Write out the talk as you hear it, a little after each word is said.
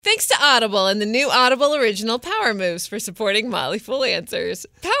Thanks to Audible and the new Audible Original Power Moves for supporting Motley Fool Answers.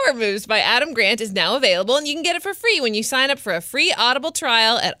 Power Moves by Adam Grant is now available, and you can get it for free when you sign up for a free Audible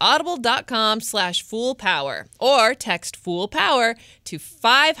trial at audible.com/foolpower or text Fool Power to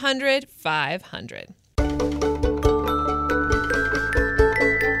 500-500.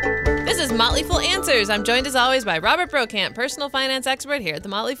 This is Motley Fool Answers. I'm joined as always by Robert Brokamp, personal finance expert here at the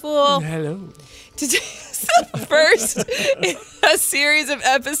Motley Fool. Hello. Today's the first in a series of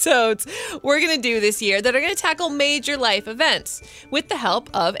episodes we're going to do this year that are going to tackle major life events with the help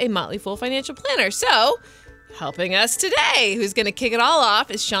of a Motley Fool financial planner. So, helping us today, who's going to kick it all off,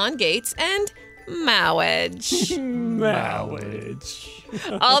 is Sean Gates and Mowage. Mowage.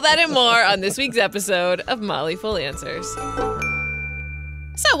 All that and more on this week's episode of Motley Fool Answers.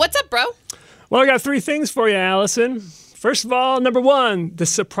 So, what's up, bro? Well, I got three things for you, Allison. First of all, number one, the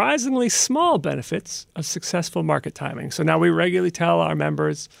surprisingly small benefits of successful market timing. So now we regularly tell our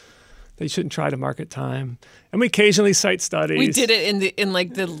members they shouldn't try to market time, and we occasionally cite studies. We did it in the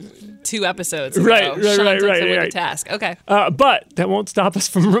 2 episodes ago. Right. The task. Okay. But that won't stop us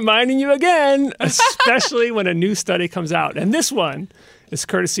from reminding you again, especially when a new study comes out. And this one is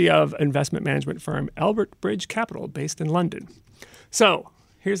courtesy of investment management firm Albert Bridge Capital, based in London. So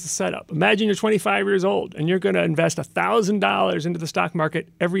here's the setup. Imagine you're 25 years old and you're going to invest $1,000 into the stock market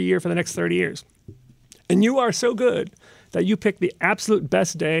every year for the next 30 years. And you are so good that you pick the absolute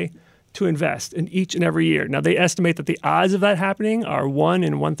best day to invest in each and every year. Now, they estimate that the odds of that happening are 1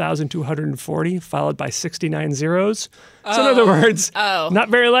 in 1,240, followed by 69 zeros. So in other words, not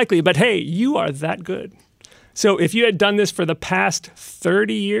very likely. But hey, you are that good. So if you had done this for the past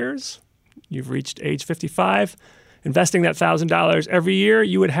 30 years, you've reached age 55, investing that $1,000 every year,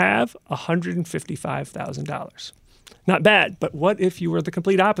 you would have $155,000. Not bad, but what if you were the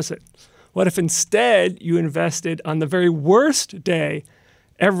complete opposite? What if instead you invested on the very worst day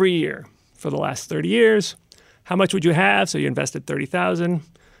every year for the last 30 years? How much would you have? So you invested $30,000. Would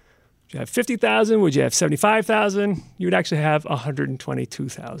you have $50,000? Would you have $75,000? You would actually have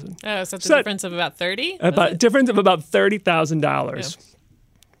 $122,000. Oh, so it's a difference of about 30? Difference of about $30,000. Yeah.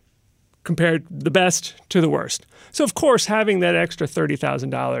 Compared the best to the worst. So, of course, having that extra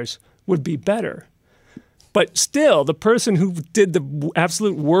 $30,000 would be better. But still, the person who did the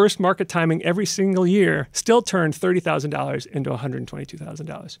absolute worst market timing every single year still turned $30,000 into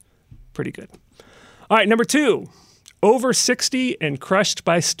 $122,000. Pretty good. All right, number 2, over 60 and crushed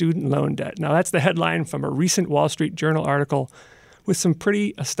by student loan debt. Now, that's the headline from a recent Wall Street Journal article with some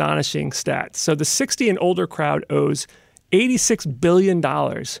pretty astonishing stats. So the 60 and older crowd owes $86 billion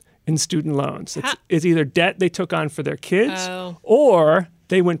in student loans. It's either debt they took on for their kids or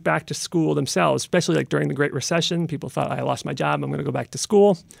they went back to school themselves, especially like during the Great Recession. People thought, I lost my job, I'm going to go back to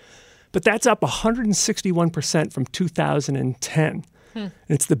school. But that's up 161% from 2010. And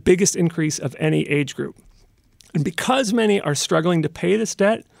it's the biggest increase of any age group. And because many are struggling to pay this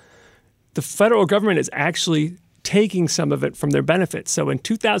debt, the federal government is actually taking some of it from their benefits. So in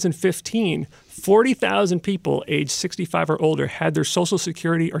 2015, 40,000 people aged 65 or older had their Social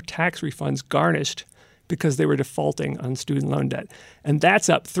Security or tax refunds garnished because they were defaulting on student loan debt. And that's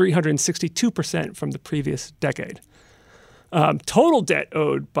up 362% from the previous decade. Total debt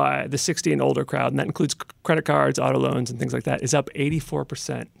owed by the 60 and older crowd, and that includes credit cards, auto loans, and things like that, is up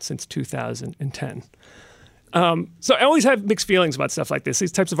 84% since 2010. So I always have mixed feelings about stuff like this.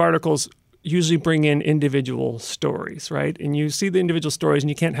 These types of articles usually bring in individual stories, right? And you see the individual stories and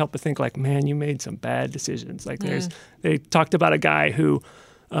you can't help but think like, man, you made some bad decisions. Like they talked about a guy who,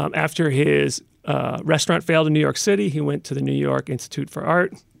 after his restaurant failed in New York City, he went to the New York Institute for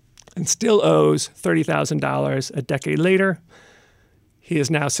Art and still owes $30,000 a decade later. He is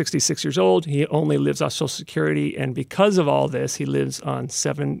now 66 years old. He only lives off Social Security. And because of all this, he lives on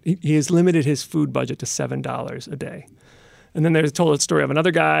he has limited his food budget to $7 a day. And then there's told a story of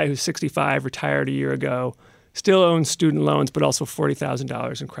another guy who's 65, retired a year ago, still owns student loans, but also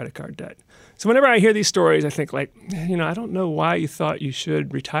 $40,000 in credit card debt. So whenever I hear these stories, I think like, I don't know why you thought you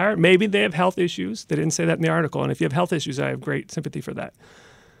should retire. Maybe they have health issues. They didn't say that in the article. And if you have health issues, I have great sympathy for that.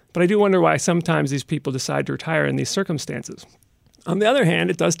 But I do wonder why sometimes these people decide to retire in these circumstances. On the other hand,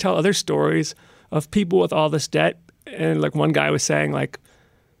 it does tell other stories of people with all this debt. And like one guy was saying, like,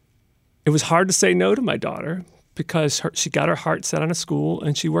 it was hard to say no to my daughter because she got her heart set on a school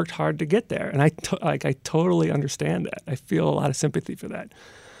and she worked hard to get there. And I totally understand that. I feel a lot of sympathy for that.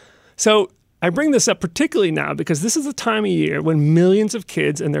 So I bring this up particularly now because this is the time of year when millions of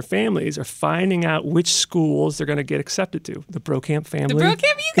kids and their families are finding out which schools they're going to get accepted to. The Brokamp family, the Brokamp,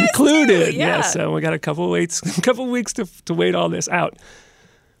 you guys included. Too, yeah. So we got a couple of weeks to wait all this out.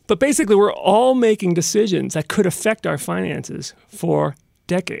 But basically, we're all making decisions that could affect our finances for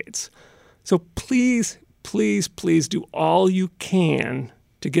decades. So please, please, please do all you can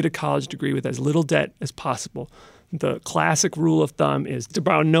to get a college degree with as little debt as possible. The classic rule of thumb is to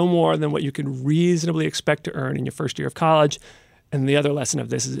borrow no more than what you can reasonably expect to earn in your first year of college. And the other lesson of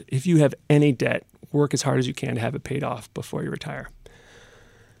this is if you have any debt, work as hard as you can to have it paid off before you retire.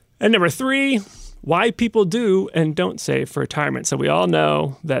 And number 3, why people do and don't save for retirement. So we all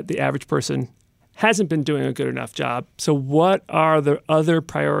know that the average person hasn't been doing a good enough job. So what are the other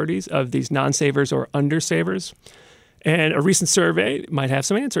priorities of these non-savers or under-savers? And a recent survey might have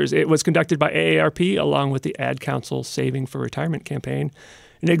some answers. It was conducted by AARP along with the Ad Council Saving for Retirement campaign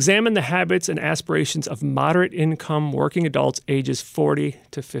and examined the habits and aspirations of moderate income working adults ages 40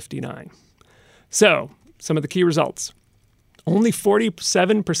 to 59. So some of the key results. Only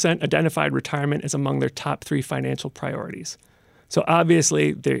 47% identified retirement as among their top 3 financial priorities. So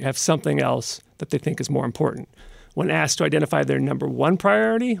obviously they have something else that they think is more important. When asked to identify their number 1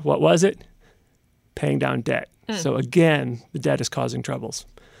 priority, what was it? Paying down debt. So again, the debt is causing troubles.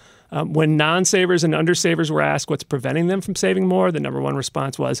 When non-savers and under-savers were asked what's preventing them from saving more, the number 1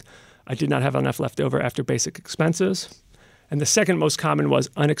 response was, I did not have enough left over after basic expenses. And the second most common was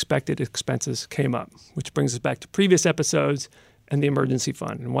unexpected expenses came up, which brings us back to previous episodes and the emergency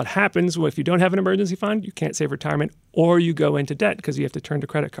fund. And what happens if you don't have an emergency fund? You can't save retirement or you go into debt because you have to turn to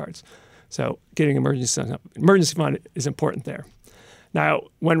credit cards. So getting emergency fund is important there. Now,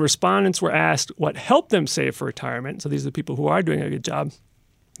 when respondents were asked what helped them save for retirement, so these are the people who are doing a good job,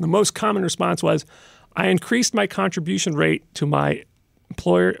 the most common response was, I increased my contribution rate to my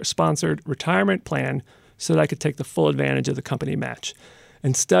employer-sponsored retirement plan so that I could take the full advantage of the company match.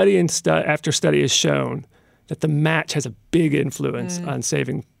 And study after study has shown that the match has a big influence on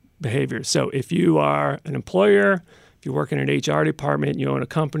saving behaviors. So if you are an employer, if you work in an HR department, you own a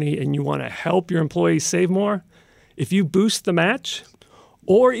company, and you want to help your employees save more, if you boost the match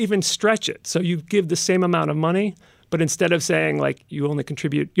or even stretch it, so you give the same amount of money, but instead of saying like you only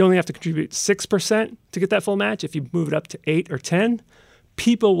have to contribute 6% to get that full match, if you move it up to 8 or 10,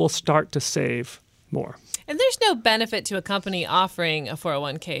 people will start to save more. And there's no benefit to a company offering a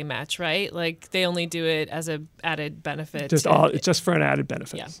 401k match, right? Like they only do it as an added benefit. It's just for an added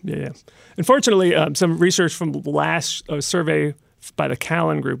benefit. Yeah. Unfortunately, some research from the last survey by the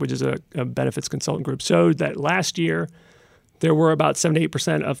Callan Group, which is a benefits consultant group, showed that last year there were about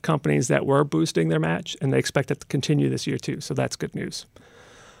 78% of companies that were boosting their match, and they expect it to continue this year too. So that's good news.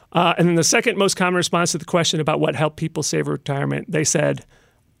 And then the second most common response to the question about what helped people save for retirement, they said,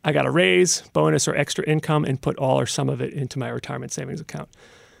 I got a raise, bonus, or extra income and put all or some of it into my retirement savings account.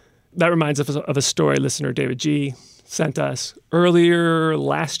 That reminds us of a story listener David G. sent us earlier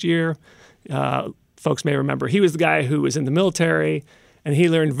last year. Folks may remember he was the guy who was in the military, and he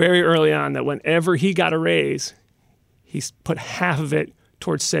learned very early on that whenever he got a raise, he put half of it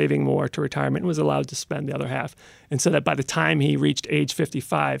towards saving more to retirement and was allowed to spend the other half. And so that by the time he reached age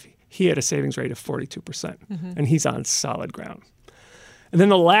 55, he had a savings rate of 42%, and he's on solid ground. And then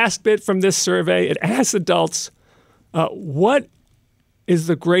the last bit from this survey, it asks adults, what is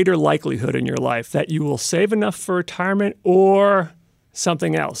the greater likelihood in your life that you will save enough for retirement or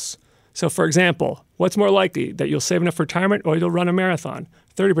something else? So, for example, what's more likely, that you'll save enough for retirement or you'll run a marathon?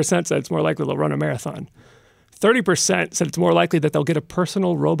 30% said it's more likely they'll run a marathon. 30% said it's more likely that they'll get a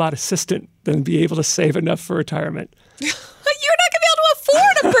personal robot assistant than be able to save enough for retirement. You're not going to be able to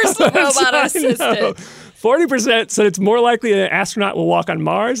afford a personal robot assistant. 40% said it's more likely an astronaut will walk on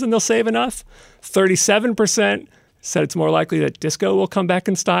Mars than they'll save enough. 37% said it's more likely that disco will come back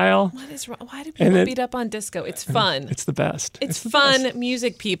in style. What is wrong? Why do people beat up on disco? It's fun. It's the best. It's fun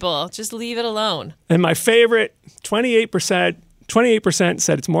music, people. Just leave it alone. And my favorite, 28%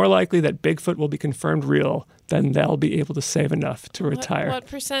 said it's more likely that Bigfoot will be confirmed real than they'll be able to save enough to retire. What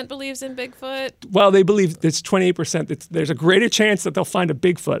percent believes in Bigfoot? Well, they believe it's 28%. There's a greater chance that they'll find a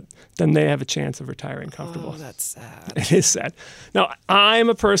Bigfoot than they have a chance of retiring comfortable. Oh, that's sad. It is sad. Now, I'm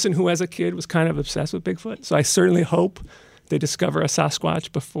a person who as a kid was kind of obsessed with Bigfoot, so I certainly hope they discover a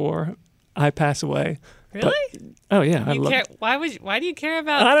Sasquatch before I pass away. Really? But, oh, yeah. I love it. Why do you care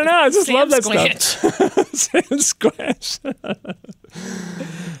about I don't know. I just Sam love that Squanch? stuff. Sam Squash.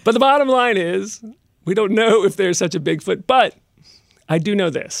 But the bottom line is, we don't know if there's such a Bigfoot, but I do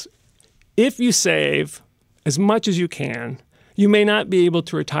know this. If you save as much as you can, you may not be able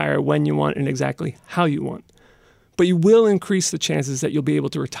to retire when you want and exactly how you want, but you will increase the chances that you'll be able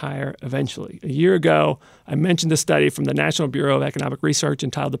to retire eventually. A year ago, I mentioned a study from the National Bureau of Economic Research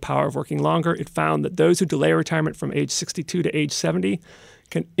entitled The Power of Working Longer. It found that those who delay retirement from age 62 to age 70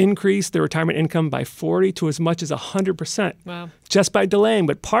 can increase their retirement income by 40 to as much as 100%. Wow. Just by delaying.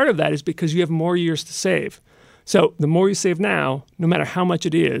 But part of that is because you have more years to save. So the more you save now, no matter how much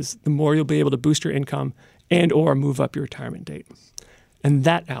it is, the more you'll be able to boost your income and or move up your retirement date. And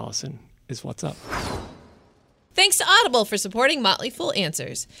that, Allison, is what's up. Thanks to Audible for supporting Motley Fool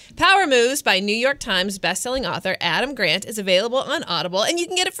Answers. Power Moves by New York Times bestselling author Adam Grant is available on Audible, and you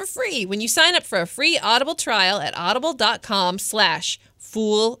can get it for free when you sign up for a free Audible trial at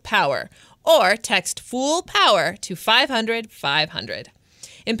audible.com/foolpower or text FOOLPOWER to 500-500.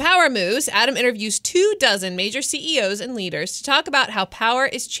 In Power Moves, Adam interviews 24 major CEOs and leaders to talk about how power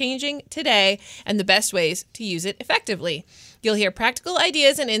is changing today and the best ways to use it effectively. You'll hear practical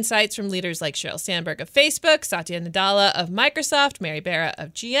ideas and insights from leaders like Sheryl Sandberg of Facebook, Satya Nadella of Microsoft, Mary Barra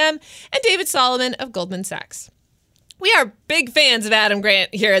of GM, and David Solomon of Goldman Sachs. We are big fans of Adam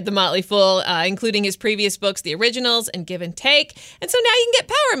Grant here at The Motley Fool, including his previous books, The Originals and Give and Take. And so now you can get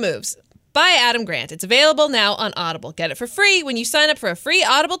Power Moves by Adam Grant. It's available now on Audible. Get it for free when you sign up for a free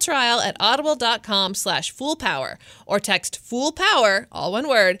Audible trial at audible.com/foolpower or text FOOLPOWER, all one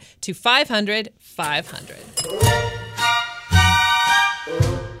word, to 500-500.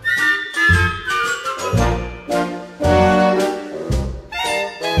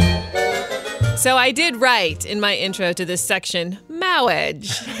 So I did write in my intro to this section,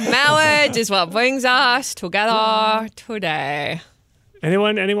 marriage. Marriage is what brings us together today.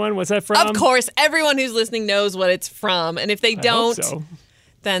 Anyone? What's that from? Of course, everyone who's listening knows what it's from. And if they don't,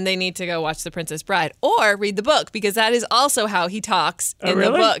 then they need to go watch The Princess Bride or read the book, because that is also how he talks in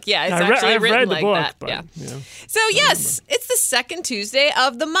the book. Yeah, it's actually written like that. Yeah. So yes, it's the second Tuesday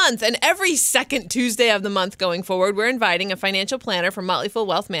of the month, and every second Tuesday of the month going forward, we're inviting a financial planner from Motley Fool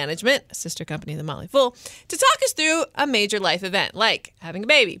Wealth Management, a sister company of the Motley Fool, to talk us through a major life event like having a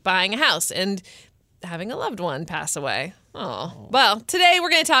baby, buying a house, and having a loved one pass away. Oh, well, today we're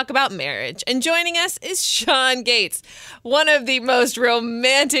going to talk about marriage. And joining us is Sean Gates, one of the most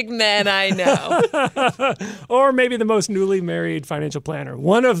romantic men I know. Or maybe the most newly married financial planner.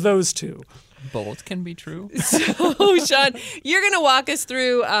 One of those two. Both can be true. So, Sean, you're going to walk us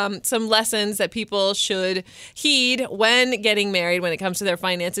through some lessons that people should heed when getting married when it comes to their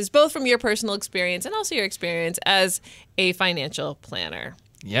finances, both from your personal experience and also your experience as a financial planner.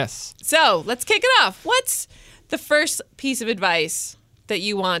 Yes. So let's kick it off. What's the first piece of advice that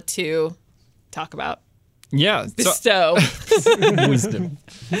you want to talk about? Yeah. Bestow. Wisdom.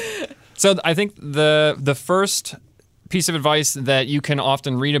 So I think the first piece of advice that you can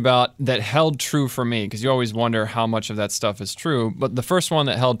often read about that held true for me, because you always wonder how much of that stuff is true, but the first one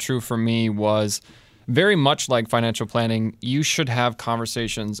that held true for me was very much like financial planning, you should have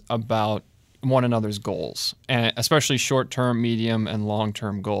conversations about one another's goals, and especially short-term, medium, and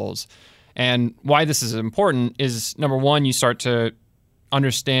long-term goals. And why this is important is, number one, you start to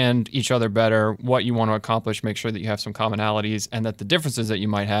understand each other better, what you want to accomplish, make sure that you have some commonalities, and that the differences that you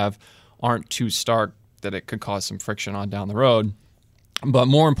might have aren't too stark that it could cause some friction on down the road. But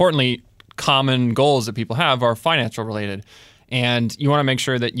more importantly, common goals that people have are financial related. And you want to make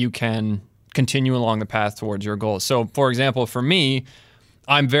sure that you can continue along the path towards your goals. So, for example, for me,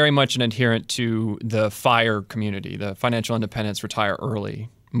 I'm very much an adherent to the FIRE community, the Financial Independence Retire Early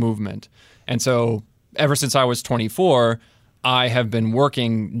movement. And so ever since I was 24, I have been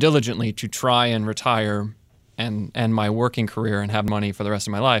working diligently to try and retire and my working career and have money for the rest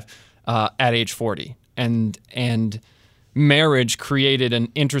of my life at age 40. And marriage created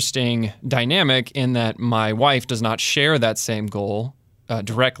an interesting dynamic in that my wife does not share that same goal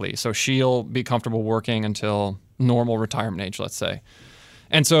directly. So she'll be comfortable working until normal retirement age, let's say.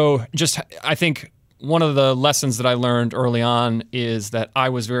 And so I think one of the lessons that I learned early on is that I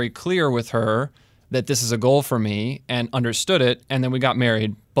was very clear with her that this is a goal for me and understood it, and then we got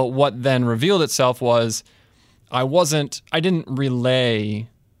married. But what then revealed itself was I didn't relay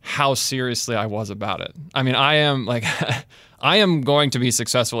how seriously I was about it. I mean, I am going to be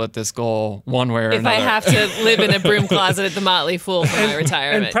successful at this goal one way or another. If I have to live in a broom closet at the Motley Fool for my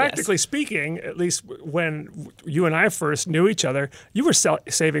retirement. And practically speaking, at least when you and I first knew each other, you were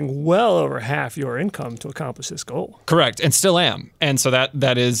saving well over half your income to accomplish this goal. Correct, and still am. And so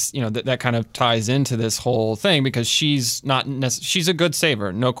that is, that kind of ties into this whole thing, because she's a good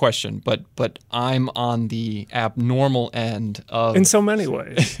saver, no question, but I'm on the abnormal end of... In so many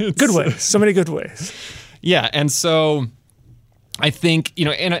ways. Good ways. So many good ways. Yeah, and so... I think,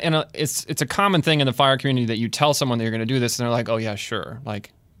 it's a common thing in the FIRE community that you tell someone that you're going to do this and they're like, oh yeah, sure.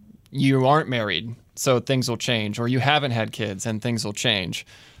 Like, you aren't married, so things will change, or you haven't had kids and things will change.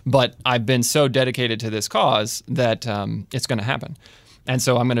 But I've been so dedicated to this cause that it's going to happen. And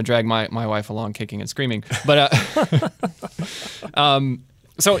so I'm going to drag my wife along kicking and screaming. But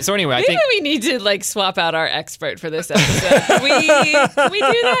so anyway, I think we need to swap out our expert for this episode. Can we do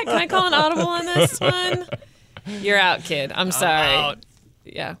that? Can I call an audible on this one? You're out, kid. I'm sorry. out.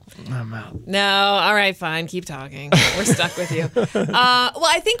 Yeah. I'm out. No. All right. Fine. Keep talking. We're stuck with you. Well,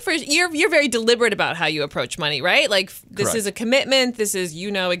 I think you're very deliberate about how you approach money, right? Like this Correct. is a commitment. This is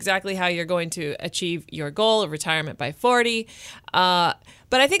exactly how you're going to achieve your goal of retirement by 40.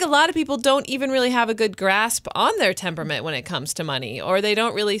 But I think a lot of people don't even really have a good grasp on their temperament when it comes to money, or they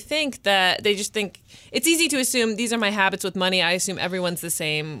don't really think that. They just think it's easy to assume these are my habits with money. I assume everyone's the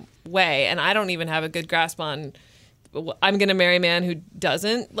same way, and I don't even have a good grasp on. I'm going to marry a man who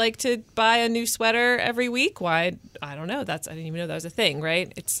doesn't like to buy a new sweater every week. Why? I don't know. I didn't even know that was a thing,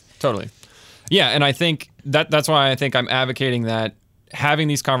 right? It's Totally. Yeah, and I think that's why I think I'm advocating that having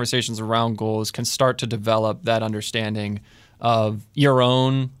these conversations around goals can start to develop that understanding of your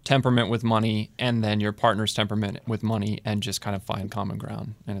own temperament with money and then your partner's temperament with money and just kind of find common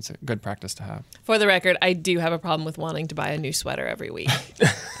ground. And it's a good practice to have. For the record, I do have a problem with wanting to buy a new sweater every week.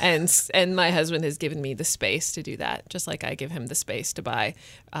 and my husband has given me the space to do that, just like I give him the space to buy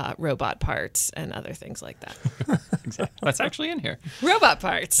robot parts and other things like that. Exactly. That's actually in here. Robot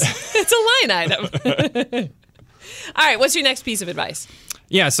parts. It's a line item. All right, what's your next piece of advice?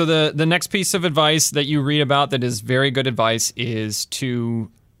 Yeah, so the next piece of advice that you read about that is very good advice is to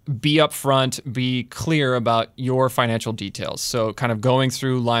be upfront, be clear about your financial details. So kind of going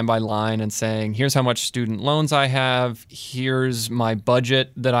through line by line and saying, here's how much student loans I have, here's my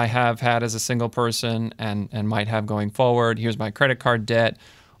budget that I have had as a single person and might have going forward, here's my credit card debt.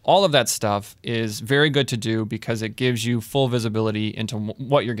 All of that stuff is very good to do because it gives you full visibility into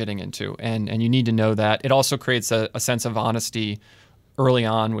what you're getting into, and you need to know that. It also creates a sense of honesty early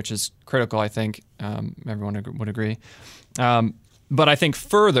on, which is critical, I think. Everyone would agree. But I think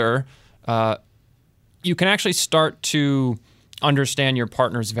further, you can actually start to understand your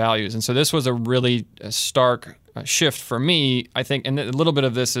partner's values. And so this was a really stark shift for me, I think. And a little bit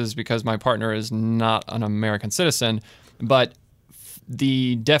of this is because my partner is not an American citizen, but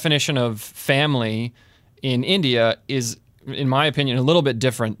the definition of family in India is, in my opinion, a little bit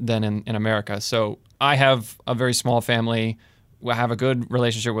different than in America. So I have a very small family. I have a good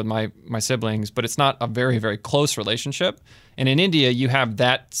relationship with my siblings, but it's not a very, very close relationship. And in India, you have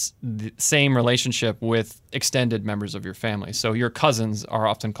that same relationship with extended members of your family. So your cousins are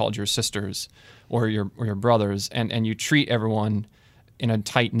often called your sisters or your brothers, and you treat everyone in a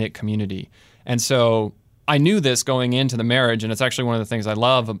tight-knit community. And so I knew this going into the marriage, and it's actually one of the things I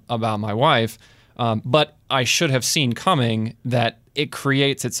love about my wife, but I should have seen coming that it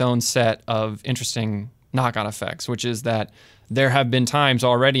creates its own set of interesting knock-on effects, which is that there have been times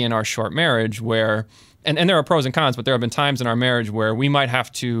already in our short marriage where, and there are pros and cons, but there have been times in our marriage where we might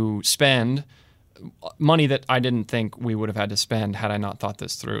have to spend money that I didn't think we would have had to spend had I not thought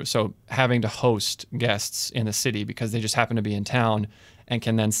this through. So having to host guests in the city because they just happen to be in town and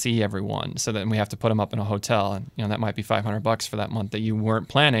can then see everyone. So then we have to put them up in a hotel, and that might be $500 for that month that you weren't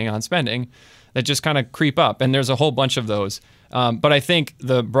planning on spending, that just kind of creep up. And there's a whole bunch of those. But I think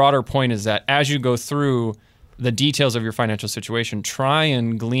the broader point is that as you go through the details of your financial situation, try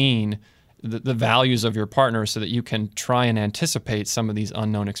and glean the values of your partner so that you can try and anticipate some of these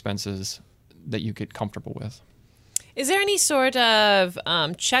unknown expenses that you get comfortable with. Is there any sort of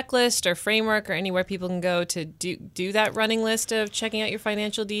checklist or framework or anywhere people can go to do that running list of checking out your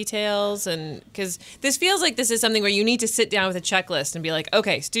financial details? And because this feels like this is something where you need to sit down with a checklist and be like,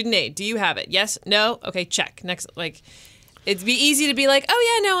 okay, student aid, do you have it? Yes, no, okay, check. Next, like, it'd be easy to be like,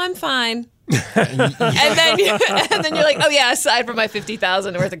 oh yeah, no, I'm fine. and then you're like, oh yeah, aside from my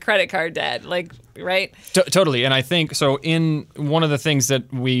 $50,000 worth of credit card debt, like, right? Totally. And I think so. In one of the things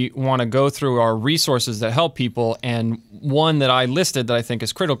that we want to go through are resources that help people, and one that I listed that I think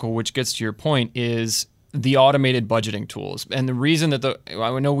is critical, which gets to your point, is the automated budgeting tools. And the reason that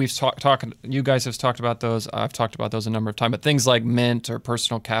I know we've talked, you guys have talked about those. I've talked about those a number of times. But things like Mint or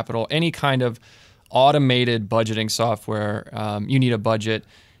Personal Capital, any kind of automated budgeting software, you need a budget.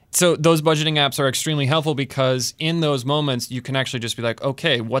 So those budgeting apps are extremely helpful because in those moments, you can actually just be like,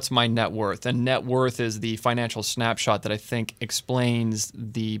 okay, what's my net worth? And net worth is the financial snapshot that I think explains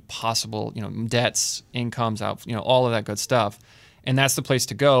the possible, debts, incomes, out, all of that good stuff. And that's the place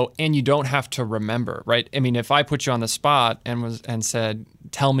to go. And you don't have to remember, right? I mean, if I put you on the spot and said,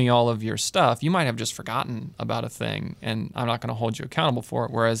 tell me all of your stuff, you might have just forgotten about a thing, and I'm not going to hold you accountable for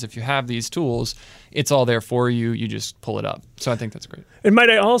it. Whereas if you have these tools, it's all there for you. You just pull it up. So I think that's great. And might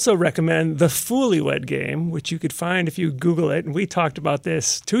I also recommend the Foolywed game, which you could find if you Google it. And we talked about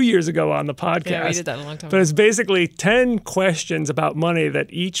this 2 years ago on the podcast. Yeah, we did that a long time ago. But it's basically 10 questions about money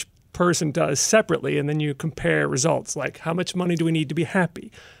that each person does separately, and then you compare results, like how much money do we need to be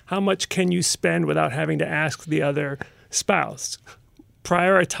happy? How much can you spend without having to ask the other spouse?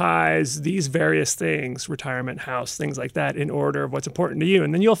 prioritize these various things, retirement, house, things like that, in order of what's important to you.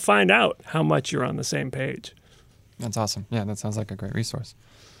 And then you'll find out how much you're on the same page. That's awesome. Yeah, that sounds like a great resource.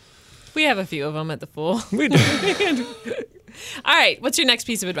 We have a few of them at the Fool. We do. All right. What's your next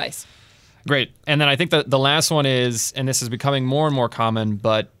piece of advice? Great. And then I think the last one is, and this is becoming more and more common,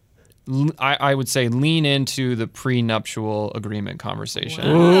 but I would say lean into the prenuptial agreement conversation.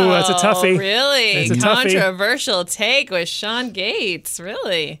 Ooh, that's a toughie. Really? That's a toughie. Controversial take with Sean Gates.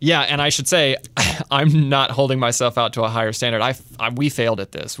 Really? Yeah, and I should say, I'm not holding myself out to a higher standard. We failed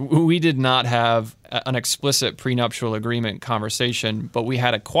at this. We did not have an explicit prenuptial agreement conversation, but we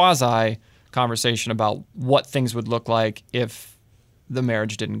had a quasi conversation about what things would look like if the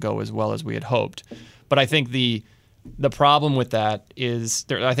marriage didn't go as well as we had hoped. But I think the problem with that is,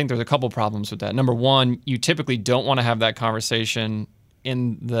 I think there's a couple problems with that. Number one, you typically don't want to have that conversation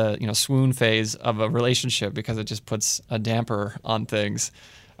in the swoon phase of a relationship because it just puts a damper on things.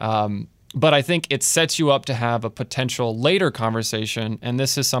 But I think it sets you up to have a potential later conversation, and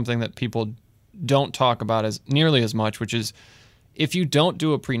this is something that people don't talk about as nearly as much, which is if you don't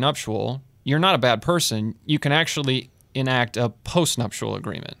do a prenuptial, you're not a bad person. You can actually enact a postnuptial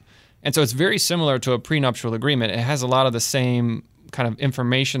agreement. And so it's very similar to a prenuptial agreement. It has a lot of the same kind of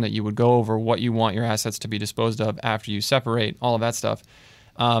information that you would go over, what you want your assets to be disposed of after you separate, all of that stuff.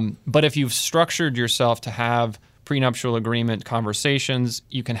 But if you've structured yourself to have prenuptial agreement conversations,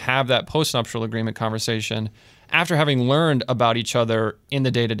 you can have that postnuptial agreement conversation after having learned about each other in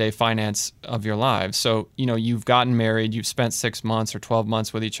the day-to-day finance of your lives. So, you've gotten married, you've spent 6 months or 12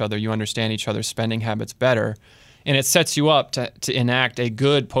 months with each other, you understand each other's spending habits better. And it sets you up to enact a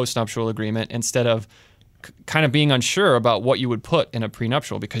good postnuptial agreement instead of kind of being unsure about what you would put in a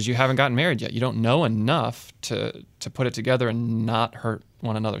prenuptial because you haven't gotten married yet. You don't know enough to put it together and not hurt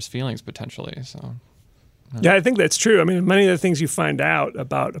one another's feelings potentially. So, yeah, I think that's true. I mean, many of the things you find out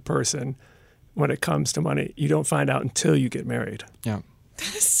about a person when it comes to money, you don't find out until you get married. Yeah.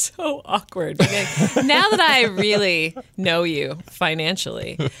 So awkward. Now that I really know you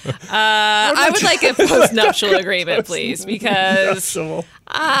financially, I would like a postnuptial agreement, please, because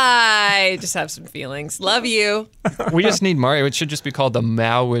I just have some feelings. Love you. We just need Mario. It should just be called the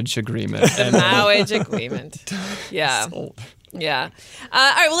marriage agreement. The marriage agreement. Yeah. Yeah.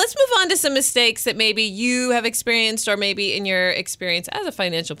 All right. Well, let's move on to some mistakes that maybe you have experienced or maybe in your experience as a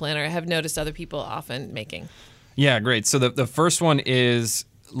financial planner have noticed other people often making. Yeah, great. So the first one is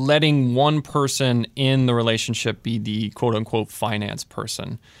letting one person in the relationship be the quote-unquote finance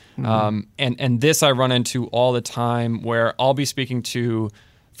person. Mm-hmm. And this I run into all the time where I'll be speaking to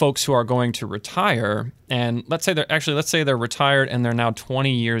folks who are going to retire, and let's say they're retired and they're now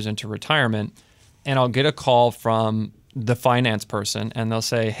 20 years into retirement, and I'll get a call from the finance person, and they'll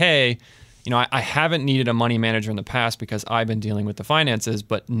say, hey, I haven't needed a money manager in the past because I've been dealing with the finances,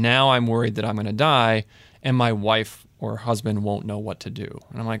 but now I'm worried that I'm going to die and my wife or husband won't know what to do.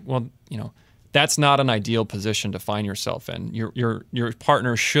 And I'm like, well, that's not an ideal position to find yourself in. Your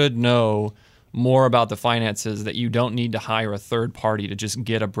partner should know more about the finances, that you don't need to hire a third party to just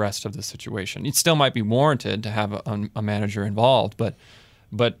get abreast of the situation. It still might be warranted to have a manager involved,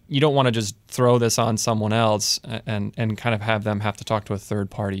 but you don't want to just throw this on someone else and kind of have them have to talk to a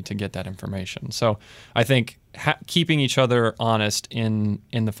third party to get that information. So I think keeping each other honest in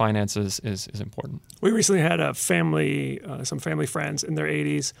the finances is important. We recently had some family friends in their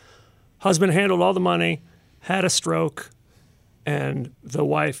 80s. Husband handled all the money, had a stroke, and the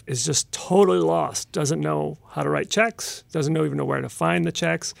wife is just totally lost. Doesn't know how to write checks, doesn't even know where to find the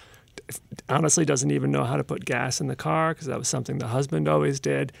checks. Honestly, doesn't even know how to put gas in the car because that was something the husband always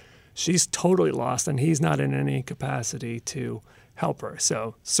did. She's totally lost, and he's not in any capacity to help her.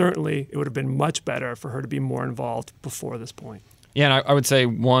 So certainly it would have been much better for her to be more involved before this point. Yeah, and I would say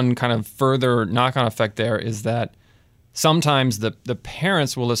one kind of further knock-on effect there is that sometimes the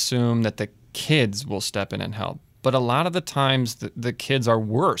parents will assume that the kids will step in and help. But a lot of the times the kids are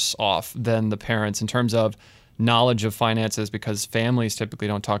worse off than the parents in terms of knowledge of finances because families typically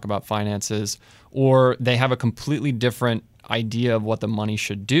don't talk about finances, or they have a completely different idea of what the money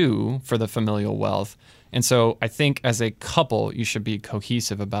should do for the familial wealth. And so I think as a couple, you should be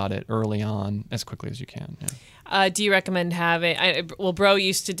cohesive about it early on as quickly as you can. Yeah. Do you recommend having, Bro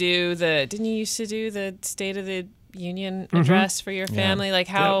used to do didn't you used to do the State of the Union address for your family? Yeah.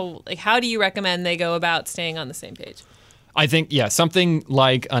 How do you recommend they go about staying on the same page? I think, something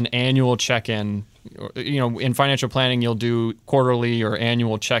like an annual check-in. In financial planning, you'll do quarterly or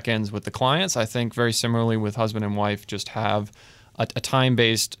annual check-ins with the clients. I think very similarly with husband and wife, just have a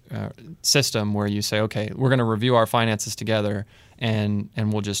time-based system where you say, okay, we're going to review our finances together and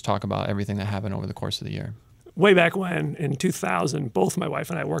we'll just talk about everything that happened over the course of the year. way back when, in 2000, both my wife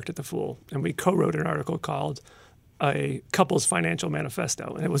and I worked at The Fool, and we co-wrote an article called A Couple's Financial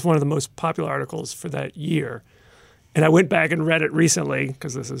Manifesto. And it was one of the most popular articles for that year. And I went back and read it recently,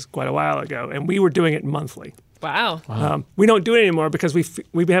 because this is quite a while ago, and we were doing it monthly. Wow. We don't do it anymore because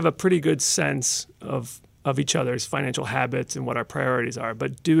we have a pretty good sense of each other's financial habits and what our priorities are.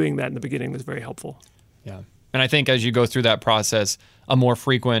 But doing that in the beginning was very helpful. Yeah. And I think as you go through that process, a more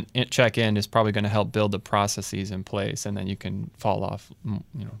frequent check-in is probably going to help build the processes in place, and then you can fall off,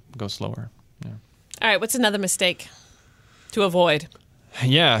 go slower. Yeah. All right, what's another mistake to avoid?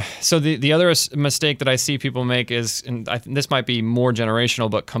 Yeah. So the other mistake that I see people make is, and this might be more generational,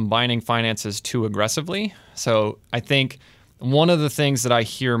 but combining finances too aggressively. So I think one of the things that I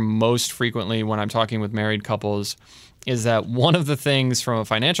hear most frequently when I'm talking with married couples is that one of the things from a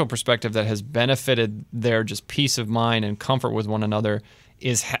financial perspective that has benefited their just peace of mind and comfort with one another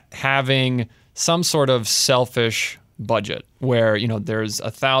is having some sort of selfish budget where, there's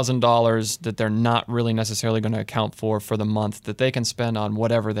 $1,000 that they're not really necessarily going to account for the month that they can spend on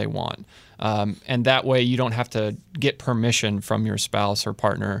whatever they want. And that way you don't have to get permission from your spouse or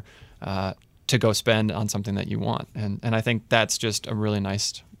partner to go spend on something that you want. And I think that's just a really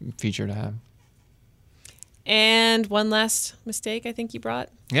nice feature to have. And one last mistake I think you brought.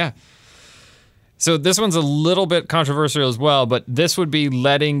 Yeah. So this one's a little bit controversial as well, but this would be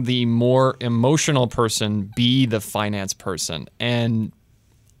letting the more emotional person be the finance person. And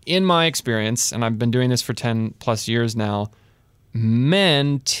in my experience, and I've been doing this for 10 plus years now,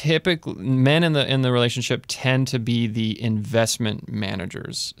 men in the relationship tend to be the investment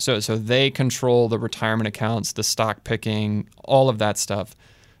managers. So they control the retirement accounts, the stock picking, all of that stuff.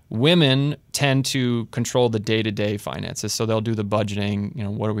 Women tend to control the day-to-day finances, so they'll do the budgeting,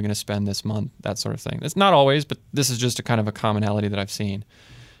 what are we going to spend this month, that sort of thing. It's not always, but this is just a kind of a commonality that I've seen.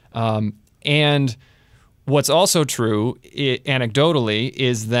 And what's also true, anecdotally,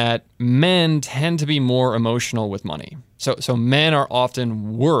 is that men tend to be more emotional with money. So men are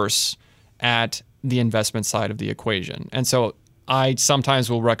often worse at the investment side of the equation. And so I sometimes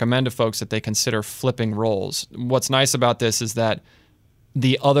will recommend to folks that they consider flipping roles. What's nice about this is that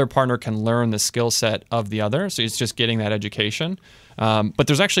the other partner can learn the skill set of the other. So it's just getting that education. But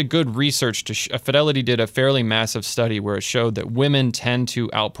there's actually good research. Fidelity did a fairly massive study where it showed that women tend to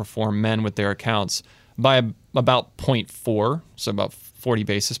outperform men with their accounts by about 0.4, so about 40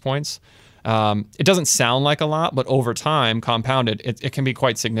 basis points. It doesn't sound like a lot, but over time, compounded, it can be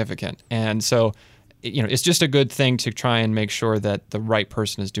quite significant. And so, it's just a good thing to try and make sure that the right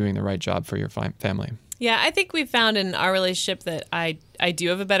person is doing the right job for your family. Yeah, I think we've found in our relationship that I do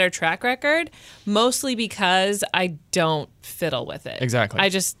have a better track record, mostly because I don't fiddle with it. Exactly. I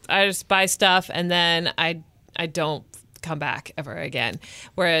just buy stuff and then I don't come back ever again.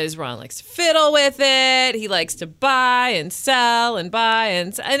 Whereas Ron likes to fiddle with it. He likes to buy and sell and buy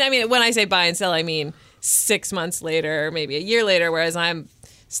and sell. And I mean, when I say buy and sell, I mean 6 months later, maybe a year later, whereas I'm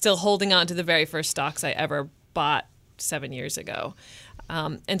still holding on to the very first stocks I ever bought 7 years ago.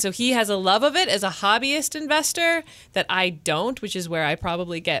 And so he has a love of it as a hobbyist investor that I don't, which is where I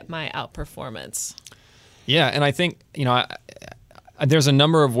probably get my outperformance. Yeah, and I think, there's a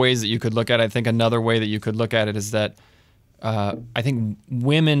number of ways that you could look at it. I think another way that you could look at it is that I think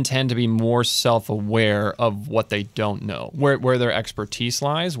women tend to be more self-aware of what they don't know, where their expertise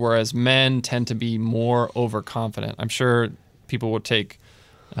lies, whereas men tend to be more overconfident. I'm sure people will take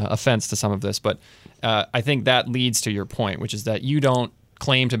offense to some of this, but I think that leads to your point, which is that you don't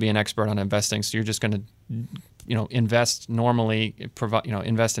claim to be an expert on investing, so you're just going to, invest normally,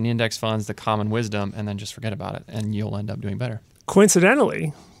 invest in index funds, the common wisdom, and then just forget about it, and you'll end up doing better.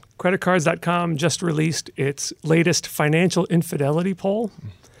 Coincidentally, creditcards.com just released its latest financial infidelity poll,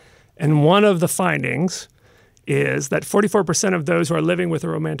 and one of the findings is that 44% of those who are living with a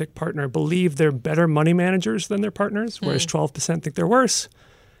romantic partner believe they're better money managers than their partners, whereas 12% think they're worse.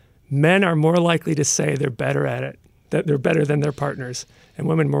 Men are more likely to say they're better at it, that they're better than their partners, and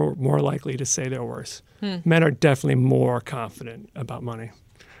women more likely to say they're worse. Men are definitely more confident about money.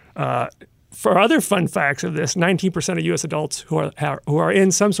 For other fun facts of this, 19% of U.S. adults who are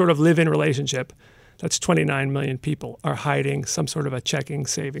in some sort of live-in relationship, that's 29 million people, are hiding some sort of a checking,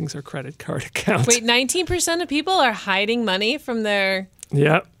 savings, or credit card account. Wait, 19% of people are hiding money from their...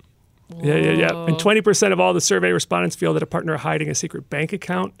 Yeah. Yeah. And 20% of all the survey respondents feel that a partner hiding a secret bank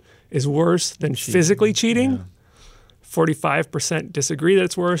account is worse than physically cheating. Yeah. 45% disagree that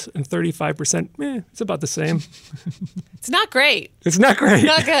it's worse, and 35%, it's about the same. It's not great. It's not great.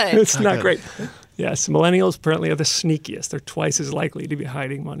 Not good. It's not great. Yes, millennials apparently are the sneakiest. They're twice as likely to be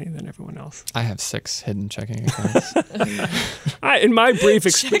hiding money than everyone else. I have 6 hidden checking accounts. In my brief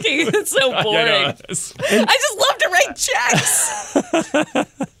experience, Checking, it's so boring. I just love to write checks.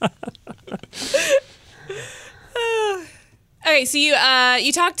 All right, so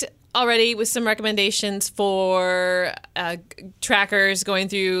you talked already with some recommendations for trackers going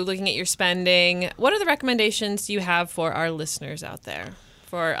through, looking at your spending. What are the recommendations you have for our listeners out there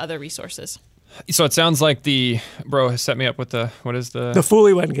for other resources? So it sounds like the bro has set me up with the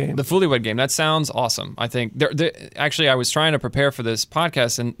Foolywed game. The Foolywed game. That sounds awesome. I think actually I was trying to prepare for this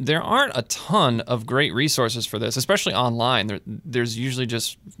podcast, and there aren't a ton of great resources for this, especially online. There's usually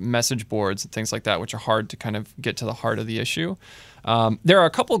just message boards and things like that, which are hard to kind of get to the heart of the issue. There are a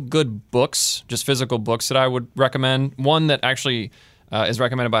couple good books, just physical books, that I would recommend. One that actually is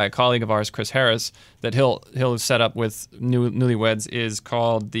recommended by a colleague of ours, Chris Harris, that he'll set up with newlyweds, is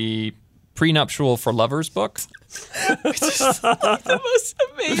called the Prenuptial for Lovers book. Which is like the most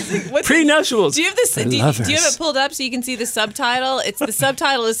amazing. Prenuptials. Do you have this? Do you have it pulled up so you can see the subtitle? The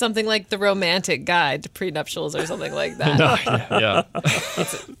subtitle is something like The Romantic Guide to Prenuptials or something like that. Yeah.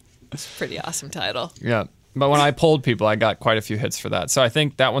 It's a pretty awesome title. Yeah. But when I polled people, I got quite a few hits for that. So I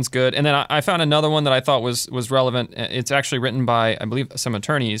think that one's good. And then I found another one that I thought was relevant. It's actually written by, I believe, some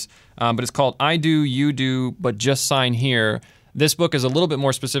attorneys, but it's called I Do, You Do, But Just Sign Here. This book is a little bit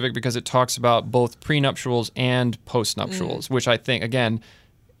more specific because it talks about both prenuptials and postnuptials, which I think, again,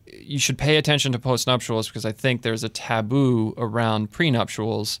 you should pay attention to postnuptials because I think there's a taboo around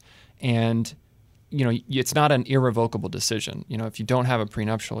prenuptials, and it's not an irrevocable decision. If you don't have a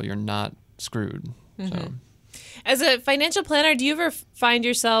prenuptial, you're not screwed. So. As a financial planner, do you ever find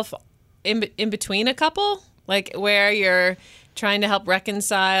yourself in between a couple, like where you're trying to help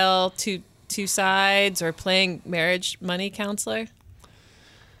reconcile two sides or playing marriage money counselor?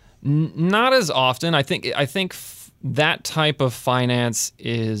 Not as often. I think that type of finance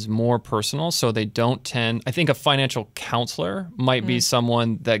is more personal, so they don't tend. I think a financial counselor might be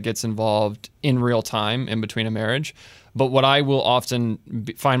someone that gets involved in real time in between a marriage. But what I will often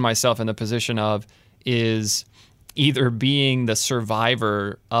find myself in the position of is either being the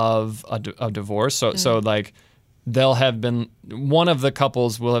survivor of a divorce. So like, they'll have been, one of the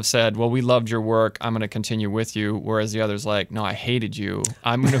couples will have said, well, we loved your work, I'm going to continue with you. Whereas the other's like, no, I hated you.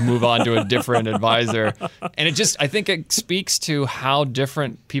 I'm going to move on to a different advisor. And I think it speaks to how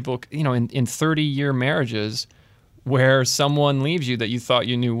different people, in 30-year marriages where someone leaves you that you thought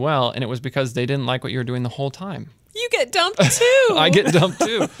you knew well, and it was because they didn't like what you were doing the whole time. You get dumped too. I get dumped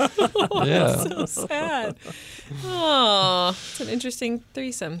too. Yeah. So sad. Oh, it's an interesting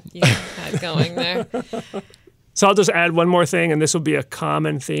threesome you had going there. So I'll just add one more thing, and this will be a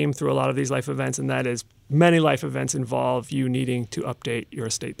common theme through a lot of these life events, and that is many life events involve you needing to update your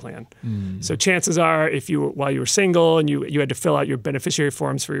estate plan. So chances are, while you were single and you had to fill out your beneficiary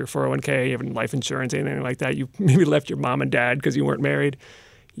forms for your 401k, you have life insurance, anything like that, you maybe left your mom and dad because you weren't married.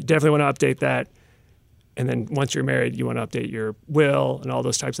 You definitely want to update that. And then once you're married, you want to update your will and all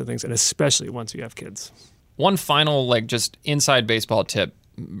those types of things, and especially once you have kids. One final, just inside baseball tip,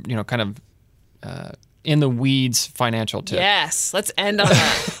 kind of in the weeds financial tip. Yes, let's end on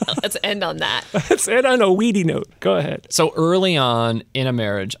that. Let's end on a weedy note. Go ahead. So early on in a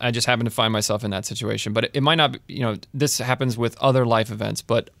marriage, I just happened to find myself in that situation. But it might not be, this happens with other life events,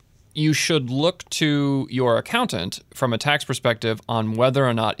 but you should look to your accountant from a tax perspective on whether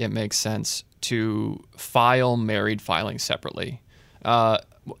or not it makes sense to file married filing separately.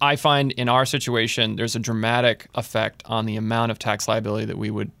 I find in our situation, there's a dramatic effect on the amount of tax liability that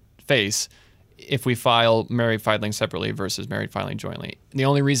we would face if we file married filing separately versus married filing jointly. The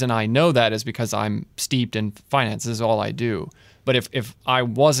only reason I know that is because I'm steeped in finance. This is all I do. But if I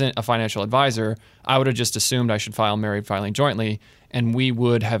wasn't a financial advisor, I would have just assumed I should file married filing jointly, and we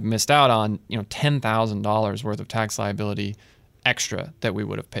would have missed out on $10,000 worth of tax liability extra that we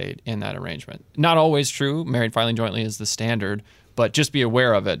would have paid in that arrangement. Not always true. Married filing jointly is the standard, but just be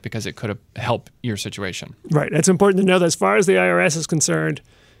aware of it because it could have helped your situation. Right. It's important to know that as far as the IRS is concerned,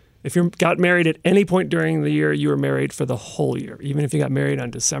 if you got married at any point during the year, you were married for the whole year, even if you got married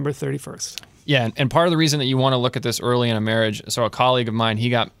on December 31st. Yeah, and part of the reason that you want to look at this early in a marriage, so a colleague of mine, he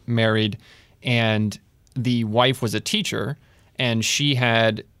got married, and the wife was a teacher, and she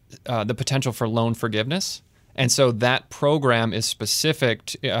had the potential for loan forgiveness. And so that program is specific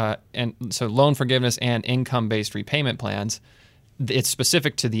to, and so loan forgiveness and income-based repayment plans, it's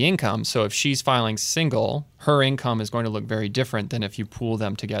specific to the income. So if she's filing single, her income is going to look very different than if you pool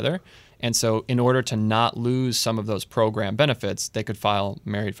them together. And so in order to not lose some of those program benefits, they could file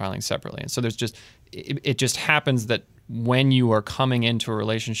married filing separately. And so it just happens that when you are coming into a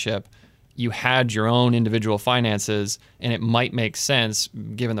relationship, you had your own individual finances, and it might make sense,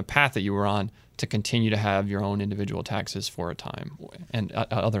 given the path that you were on, to continue to have your own individual taxes for a time and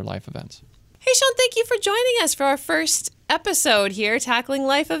other life events. Hey, Sean, thank you for joining us for our first episode here, tackling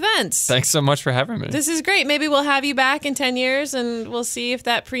life events. Thanks so much for having me. This is great. Maybe we'll have you back in 10 years and we'll see if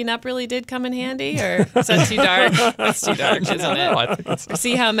that prenup really did come in handy, or is that too dark? That's too dark, isn't it? No, I think it's Or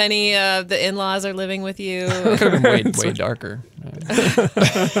see how many of the in-laws are living with you. It could have been way darker.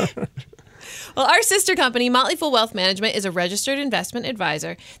 Well, our sister company, Motley Fool Wealth Management, is a registered investment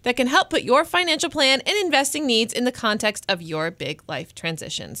advisor that can help put your financial plan and investing needs in the context of your big life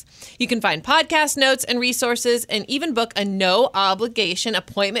transitions. You can find podcast notes and resources and even book a no-obligation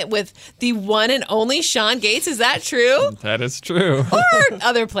appointment with the one and only Sean Gates. Is that true? That is true. Or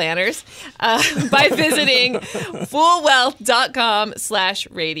other planners by visiting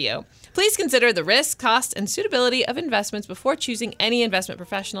foolwealth.com/radio. Please consider the risk, cost, and suitability of investments before choosing any investment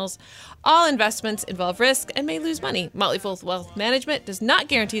professionals. All investments involve risk and may lose money. Motley Fool Wealth Management does not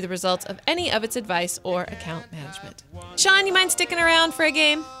guarantee the results of any of its advice or account management. Sean, you mind sticking around for a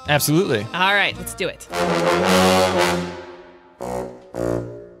game? Absolutely. All right, let's do it.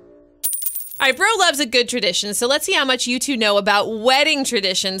 All right, Bro loves a good tradition, so let's see how much you two know about wedding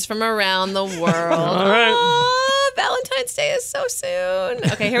traditions from around the world. All right. Aw, Valentine's Day is so soon.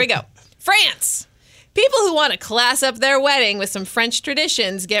 Okay, here we go. France. People who want to class up their wedding with some French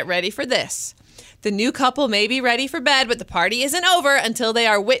traditions, get ready for this. The new couple may be ready for bed, but the party isn't over until they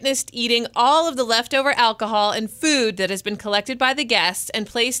are witnessed eating all of the leftover alcohol and food that has been collected by the guests and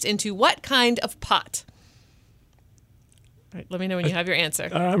placed into what kind of pot? All right, let me know when you have your answer.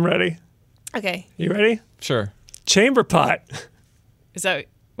 I'm ready. Okay. You ready? Sure. Chamber pot. Is that,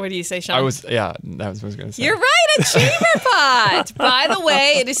 what do you say, Sean? That was what I was going to say. You're right, a chamber pot. By the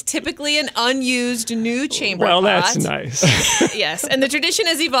way, it is typically an unused new chamber pot. Well, that's nice. Yes, and the tradition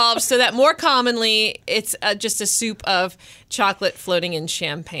has evolved so that more commonly it's just a soup of chocolate floating in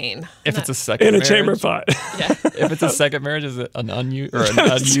champagne. If it's a second In a marriage, chamber pot. Yeah, If it's a second marriage, is it an unused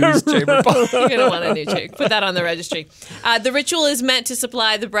chamber pot? you're going to want a new chamber. Put that on the registry. The ritual is meant to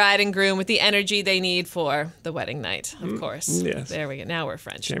supply the bride and groom with the energy they need for the wedding night, of course. yes. There we go. Now we're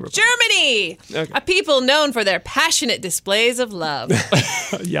French. Chamber pot. Germany! Okay. A people known for their passionate displays of love.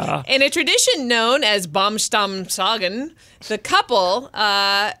 Yeah. In a tradition known as Baumstammsagen, the couple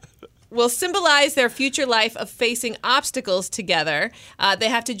will symbolize their future life of facing obstacles together. They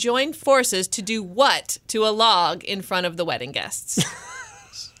have to join forces to do what to a log in front of the wedding guests?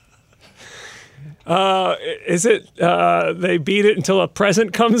 Is it they beat it until a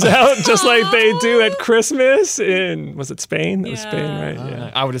present comes out, just like they do at Christmas in, was it Spain? That was Spain, right?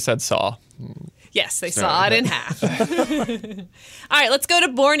 Yeah. I would have said saw. Yes, they saw it in half. All right, let's go to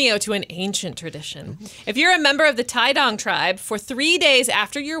Borneo, to an ancient tradition. If you're a member of the Tai Dong tribe, for 3 days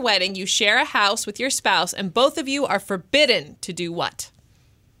after your wedding, you share a house with your spouse, and both of you are forbidden to do what?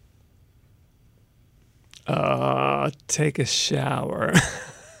 Take a shower.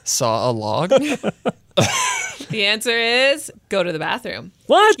 Saw a log? The answer is go to the bathroom.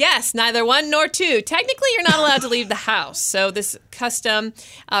 What? Yes, neither one nor two. Technically, you're not allowed to leave the house. So this custom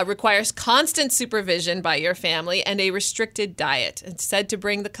requires constant supervision by your family and a restricted diet. It's said to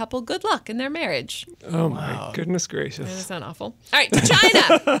bring the couple good luck in their marriage. Oh my goodness gracious. That's not awful. All right, to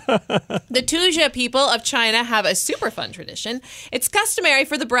China. The Tuzha people of China have a super fun tradition. It's customary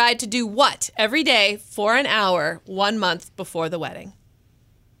for the bride to do what every day for an hour 1 month before the wedding?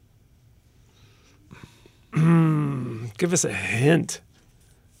 Give us a hint.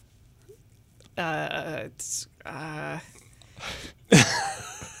 I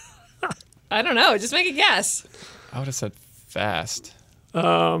don't know. Just make a guess. I would have said fast.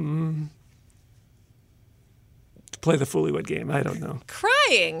 Play the Foolywed game. I don't know.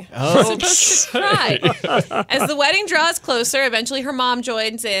 Crying. You're supposed to cry. As the wedding draws closer, eventually her mom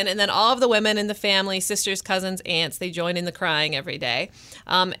joins in, and then all of the women in the family, sisters, cousins, aunts, they join in the crying every day.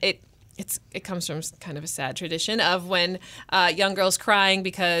 It comes from kind of a sad tradition of when young girls crying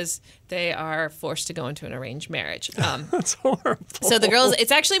because they are forced to go into an arranged marriage. That's horrible. So the girls,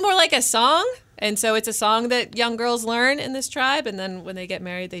 it's actually more like a song. And so it's a song that young girls learn in this tribe. And then when they get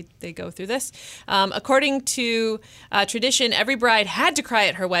married, they go through this. According to tradition, every bride had to cry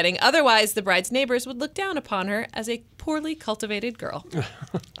at her wedding. Otherwise, the bride's neighbors would look down upon her as a poorly cultivated girl.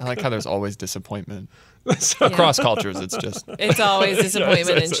 I like how there's always disappointment. Across cultures, It's always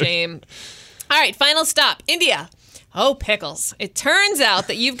disappointment and shame. All right, final stop, India. Oh, pickles. It turns out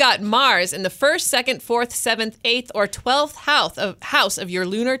that you've got Mars in the 1st, 2nd, 4th, 7th, 8th, or 12th house of your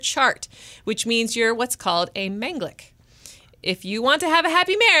lunar chart, which means you're what's called a Manglik. If you want to have a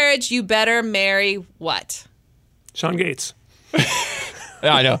happy marriage, you better marry what? Sean Gates.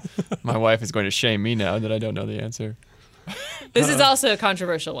 Yeah, I know. My wife is going to shame me now that I don't know the answer. This is also a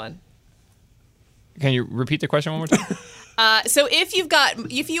controversial one. Can you repeat the question one more time? So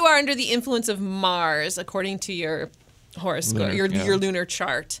if you are under the influence of Mars, according to your horoscope, your lunar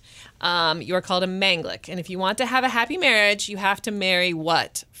chart, you are called a Manglik. And if you want to have a happy marriage, you have to marry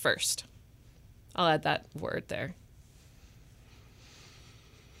what first? I'll add that word there.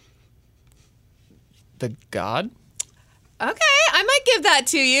 The god? Okay, I might give that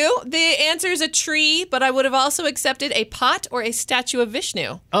to you. The answer is a tree, but I would have also accepted a pot or a statue of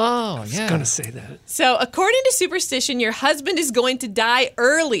Vishnu. Oh, yeah. I was gonna say that. So, according to superstition, your husband is going to die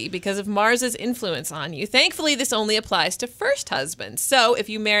early because of Mars's influence on you. Thankfully, this only applies to first husbands. So, if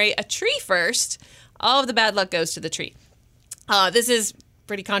you marry a tree first, all of the bad luck goes to the tree. This is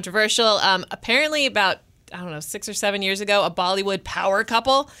pretty controversial. Apparently, about 6 or 7 years ago, a Bollywood power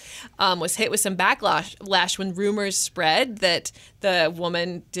couple was hit with some backlash when rumors spread that the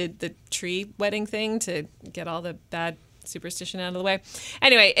woman did the tree wedding thing to get all the bad superstition out of the way.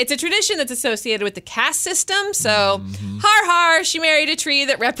 Anyway, it's a tradition that's associated with the caste system. So, har, she married a tree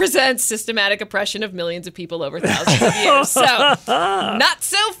that represents systematic oppression of millions of people over thousands of years. So, not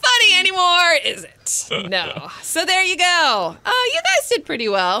so funny anymore, is it? No. So there you go. Oh, you guys did pretty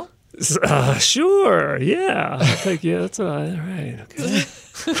well. Sure, yeah. I think, that's all right. Okay.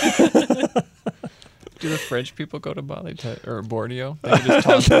 Do the French people go to Bali or Borneo? They just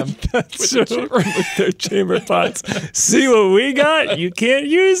taunt them with their chamber pots. See what we got? You can't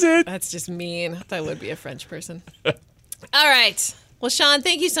use it. That's just mean. That would be a French person. All right. Well, Sean,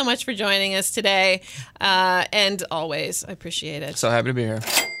 thank you so much for joining us today. And always, I appreciate it. So happy to be here.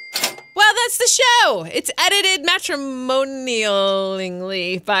 Well, that's the show. It's edited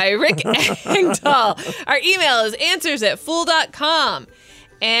matrimonialingly by Rick Engdahl. Our email is answers@fool.com.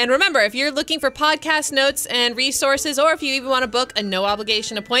 And remember, if you're looking for podcast notes and resources, or if you even want to book a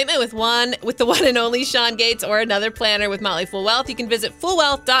no-obligation appointment with the one and only Sean Gates or another planner with Motley Fool Wealth, you can visit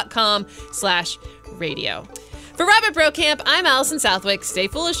foolwealth.com/radio. For Robert Brokamp, I'm Allison Southwick. Stay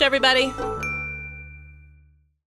foolish, everybody.